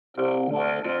The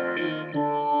weather in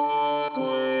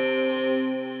Brooklyn.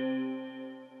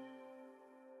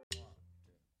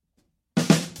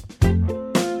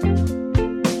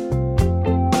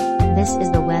 This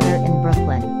is the weather in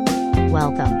Brooklyn.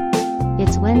 Welcome.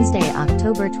 It's Wednesday,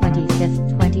 October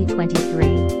 25th, 2023.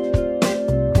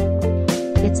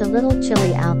 It's a little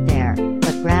chilly out there,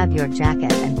 but grab your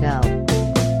jacket and go.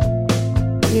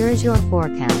 Here is your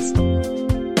forecast.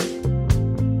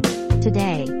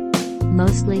 Today,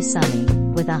 mostly sunny,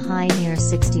 with a high near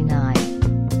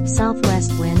 69.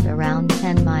 Southwest wind around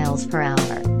 10 miles per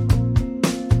hour.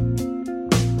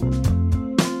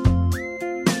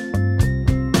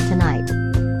 Tonight,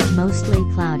 mostly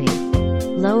cloudy.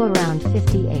 Low around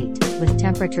 58, with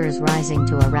temperatures rising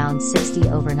to around 60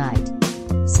 overnight.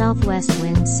 Southwest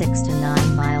wind 6 to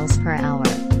 9 miles per hour.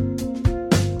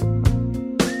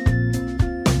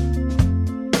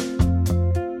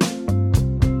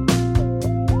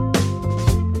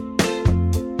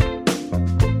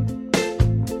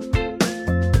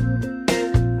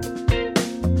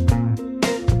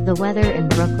 The Weather in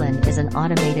Brooklyn is an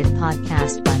automated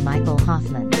podcast by Michael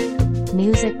Hoffman.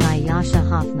 Music by Yasha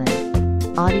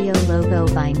Hoffman. Audio logo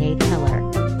by Nate Heller.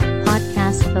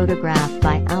 Podcast photograph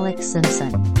by Alex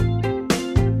Simpson.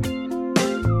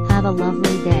 Have a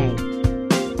lovely day.